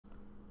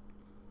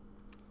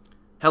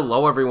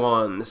Hello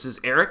everyone, this is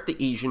Erik, the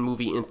Asian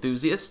movie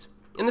enthusiast,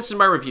 and this is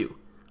my review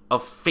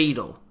of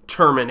Fatal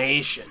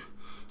Termination,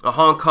 a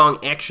Hong Kong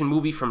action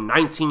movie from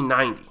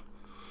 1990.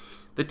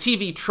 The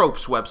TV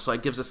Tropes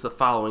website gives us the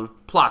following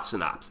plot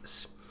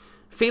synopsis.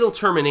 Fatal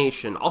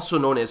Termination, also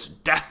known as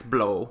Death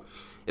Blow,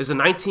 is a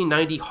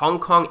 1990 Hong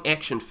Kong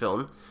action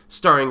film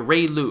starring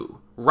Ray Liu,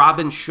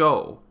 Robin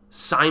Shou,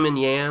 Simon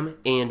Yam,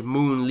 and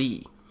Moon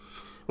Lee.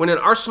 When an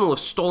arsenal of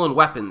stolen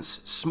weapons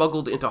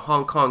smuggled into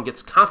Hong Kong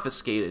gets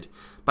confiscated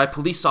by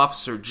police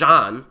officer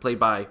John, played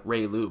by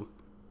Ray Liu,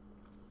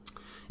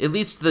 it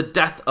leads to the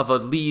death of a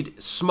lead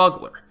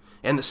smuggler,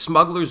 and the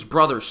smuggler's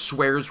brother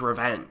swears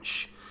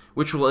revenge,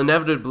 which will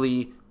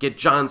inevitably get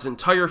John's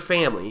entire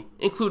family,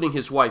 including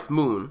his wife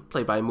Moon,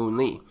 played by Moon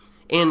Lee,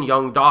 and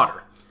young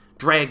daughter,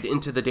 dragged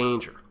into the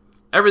danger.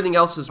 Everything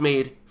else is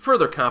made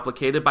further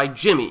complicated by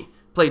Jimmy,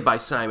 played by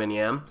Simon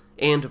Yam,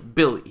 and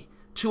Billy,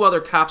 two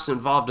other cops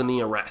involved in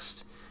the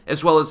arrest,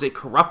 as well as a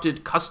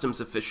corrupted customs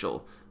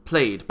official,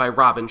 played by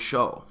Robin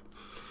Shou.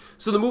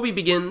 So the movie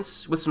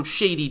begins with some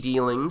shady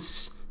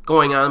dealings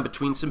going on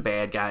between some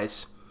bad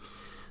guys.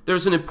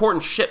 There's an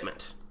important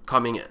shipment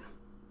coming in.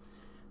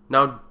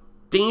 Now,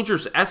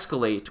 dangers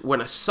escalate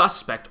when a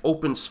suspect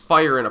opens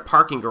fire in a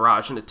parking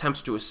garage and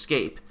attempts to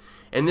escape,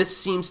 and this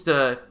seems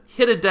to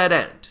hit a dead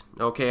end,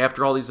 okay,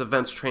 after all these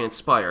events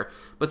transpire.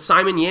 But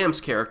Simon Yam's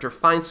character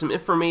finds some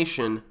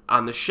information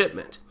on the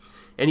shipment,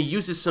 and he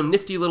uses some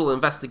nifty little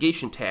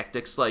investigation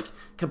tactics, like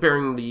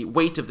comparing the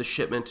weight of the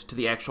shipment to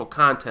the actual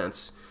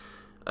contents.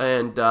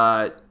 And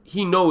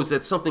he knows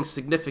that something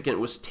significant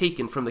was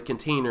taken from the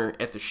container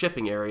at the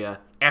shipping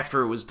area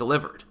after it was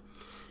delivered.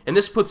 And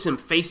this puts him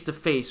face to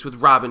face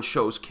with Robin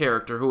Shou's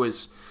character, who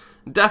is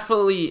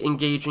definitely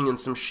engaging in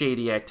some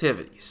shady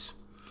activities.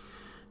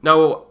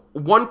 Now,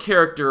 one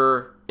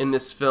character in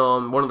this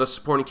film, one of the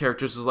supporting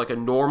characters, is like a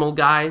normal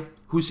guy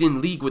who's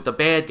in league with the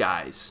bad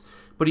guys,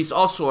 but he's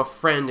also a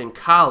friend and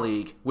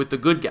colleague with the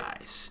good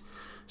guys.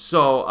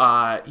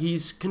 So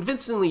he's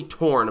convincingly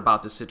torn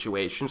about the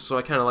situation, so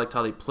I kind of liked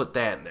how they put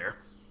that in there.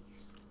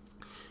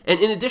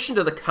 And in addition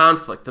to the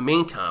conflict, the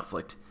main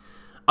conflict,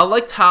 I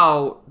liked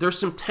how there's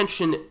some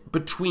tension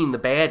between the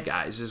bad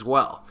guys as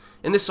well.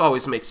 And this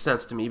always makes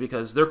sense to me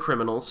because they're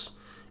criminals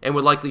and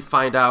would likely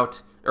find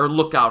out or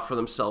look out for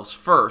themselves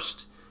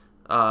first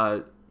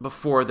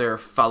before their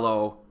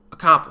fellow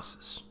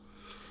accomplices.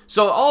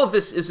 So all of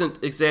this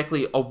isn't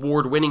exactly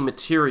award-winning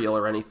material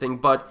or anything,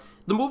 but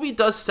the movie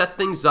does set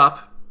things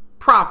up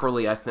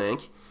properly, I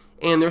think,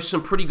 and there's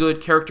some pretty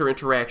good character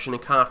interaction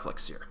and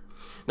conflicts here.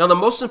 Now, the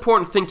most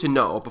important thing to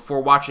know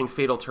before watching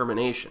Fatal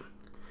Termination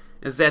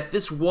is that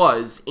this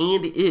was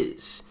and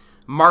is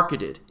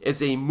marketed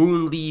as a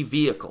Moon Lee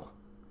vehicle,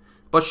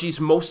 but she's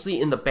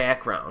mostly in the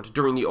background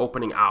during the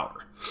opening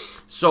hour.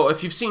 So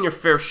if you've seen your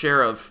fair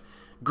share of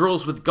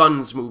Girls with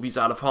Guns movies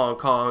out of Hong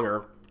Kong,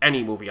 or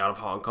any movie out of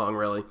Hong Kong,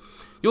 really,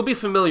 you'll be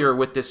familiar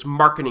with this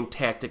marketing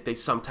tactic they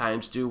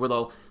sometimes do, where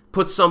they'll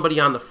put somebody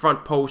on the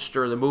front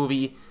poster of the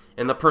movie,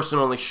 and the person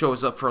only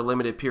shows up for a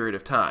limited period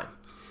of time.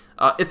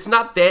 It's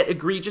not that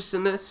egregious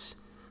in this,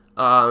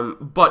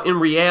 but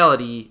in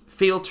reality,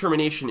 Fatal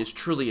Termination is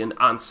truly an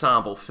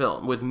ensemble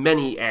film, with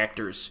many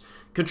actors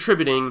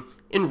contributing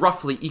in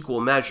roughly equal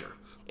measure.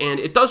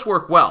 And it does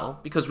work well,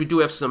 because we do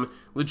have some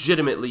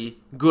legitimately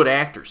good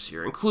actors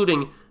here,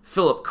 including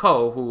Philip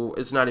Ko, who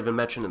is not even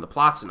mentioned in the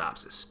plot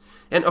synopsis.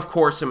 And of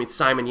course, I mean,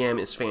 Simon Yam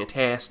is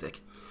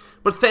fantastic.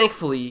 But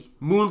thankfully,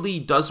 Moon Lee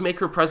does make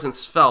her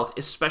presence felt,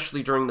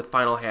 especially during the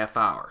final half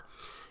hour.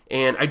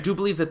 And I do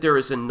believe that there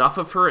is enough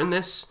of her in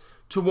this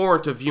to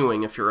warrant a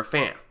viewing if you're a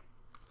fan.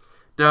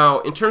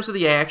 Now, in terms of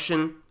the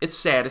action, it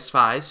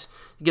satisfies.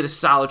 You get a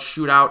solid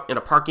shootout in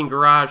a parking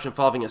garage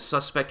involving a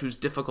suspect who's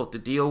difficult to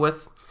deal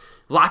with.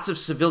 Lots of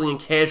civilian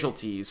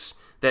casualties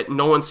that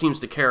no one seems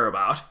to care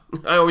about.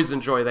 I always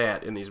enjoy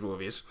that in these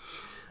movies.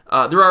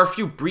 There are a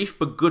few brief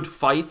but good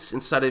fights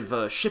inside of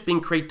a shipping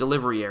crate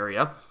delivery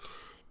area,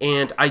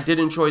 and I did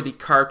enjoy the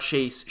car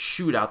chase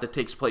shootout that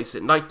takes place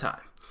at nighttime.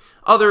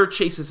 Other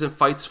chases and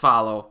fights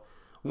follow,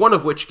 one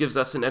of which gives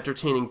us an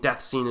entertaining death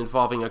scene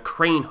involving a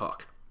crane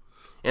hook.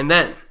 And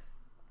then,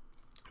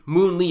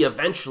 Moon Lee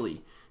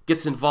eventually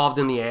gets involved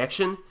in the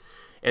action,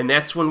 and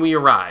that's when we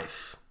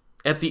arrive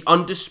at the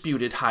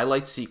undisputed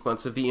highlight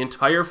sequence of the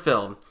entire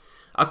film,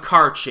 a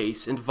car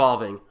chase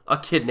involving a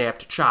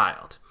kidnapped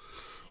child.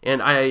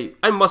 And I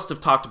must have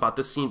talked about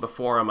this scene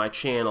before on my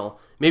channel,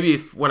 maybe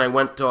when I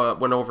went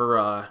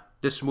over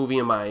this movie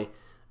in my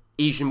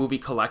Asian movie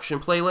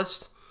collection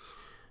playlist.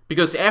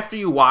 Because after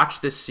you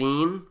watch this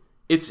scene,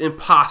 it's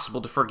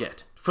impossible to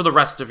forget for the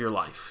rest of your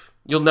life.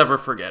 You'll never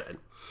forget it.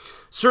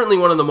 Certainly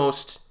one of the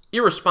most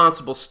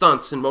irresponsible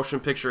stunts in motion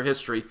picture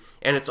history,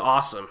 and it's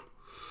awesome.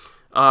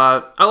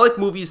 I like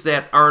movies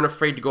that aren't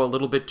afraid to go a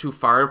little bit too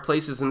far in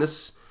places, and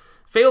this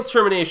Fatal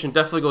Termination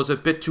definitely goes a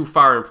bit too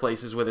far in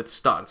places with its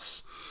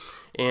stunts.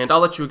 And I'll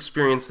let you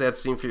experience that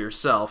scene for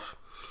yourself.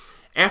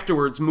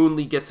 Afterwards, Moon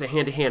Lee gets a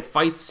hand-to-hand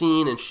fight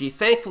scene, and she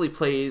thankfully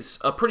plays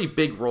a pretty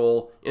big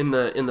role in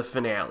the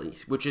finale,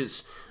 which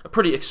is a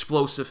pretty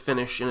explosive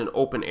finish in an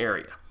open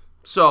area.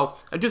 So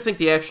I do think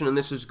the action in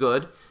this is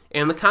good,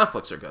 and the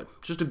conflicts are good.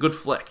 Just a good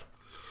flick.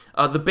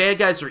 The bad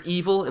guys are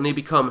evil, and they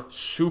become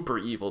super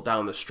evil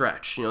down the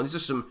stretch. You know, these are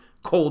some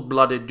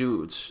cold-blooded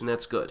dudes, and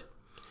that's good.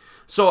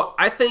 So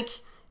I think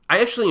I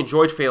actually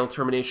enjoyed Fatal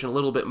Termination a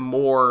little bit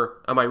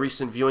more on my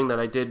recent viewing than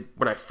I did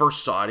when I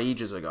first saw it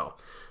ages ago.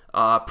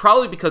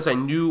 Probably because I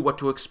knew what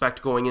to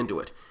expect going into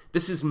it.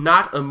 This is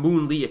not a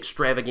Moon Lee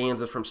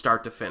extravaganza from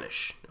start to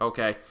finish,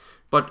 okay?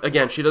 But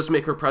again, she does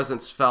make her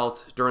presence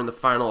felt during the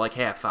final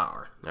half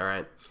hour, all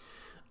right?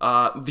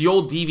 The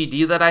old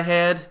DVD that I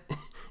had,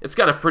 it's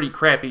got a pretty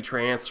crappy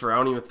transfer. I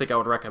don't even think I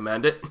would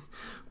recommend it.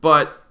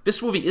 But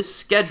this movie is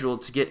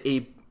scheduled to get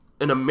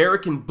an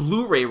American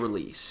Blu-ray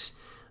release,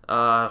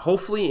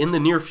 hopefully in the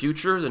near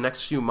future, the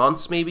next few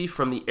months maybe,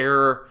 from the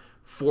Error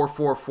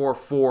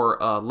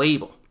 4444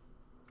 label.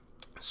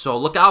 So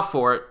look out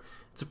for it.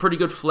 It's a pretty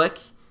good flick,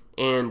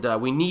 and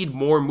we need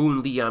more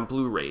Moon Lee on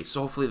Blu-ray,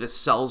 so hopefully this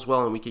sells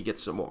well and we could get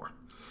some more.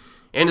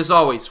 And as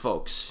always,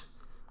 folks,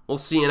 we'll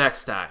see you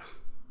next time.